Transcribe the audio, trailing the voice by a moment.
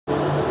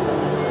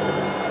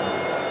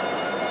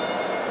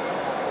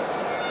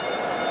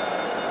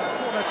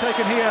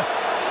taken here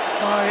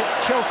by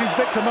Chelsea's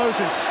Victor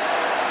Moses.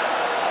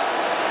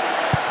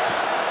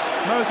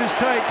 Moses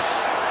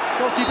takes,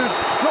 goalkeeper's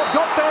not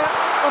got there,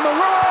 on the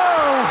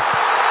roll!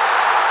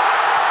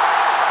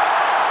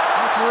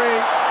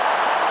 Referee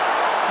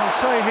will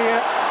say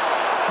here,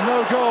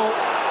 no goal.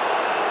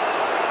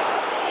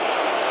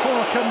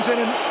 Corner comes in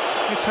and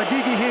it's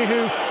Hagigi here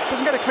who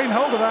doesn't get a clean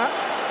hold of that.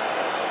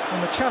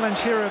 And the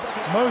challenge here of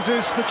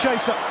Moses, the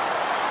chaser.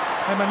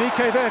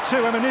 Emenike there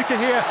too. Emenike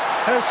here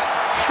has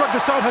shrugged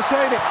aside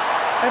Husseini.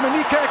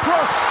 Emenike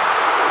across.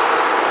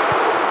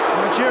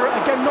 Nigeria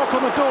again knock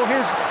on the door.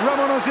 Here's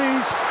Ramon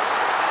Aziz.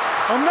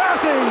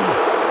 Onazi!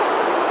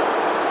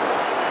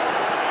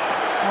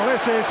 Well,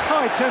 this is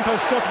high tempo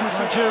stuff from the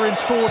Nigerians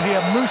forward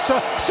here.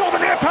 Musa saw the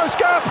near post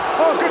gap.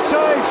 Oh, good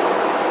save.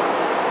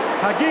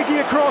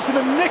 Hagigi across in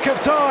the nick of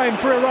time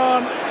for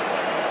Iran.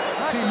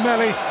 Team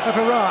Meli of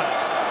Iran.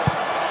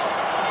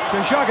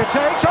 Dejaga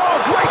takes.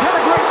 Oh, great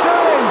header, great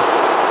save.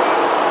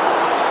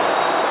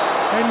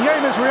 And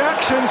Yema's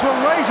reactions were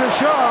razor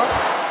sharp.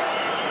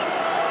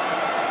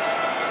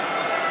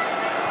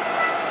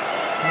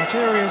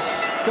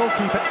 Nigeria's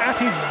goalkeeper at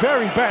his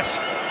very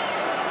best.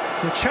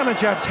 With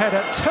Chanajad's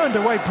header turned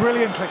away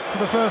brilliantly. To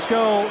the first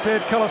goal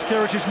did Carlos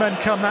Queiroz's men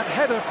come. That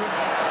header from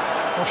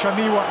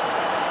Oshaniwa.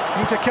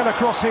 Need to kill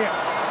across here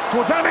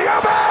towards Amiobi!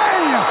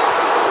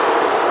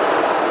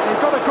 He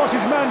got across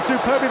his man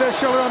superbly there,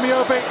 Shola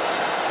Amiobi.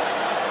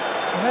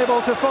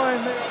 Unable to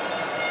find the...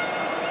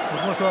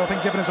 It was, though, I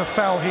think, given as a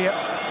foul here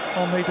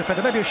on the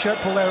defender. Maybe a shirt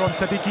pull there on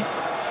Sadiki.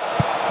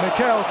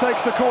 Mikel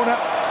takes the corner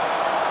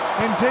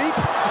in deep.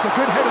 It's a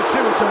good header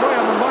too. It's away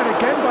on the line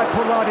again by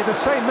Poladi, the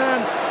same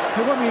man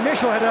who won the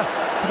initial header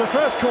for the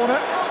first corner.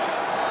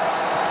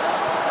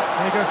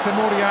 Here goes to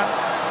Morian.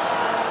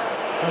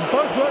 And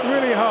both work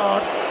really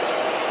hard.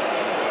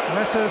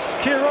 Messrs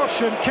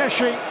Kirosh and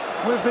Keshi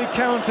with the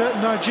counter.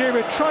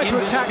 Nigeria tried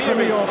to attack from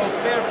the off.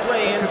 Fair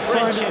play and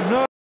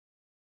friendship.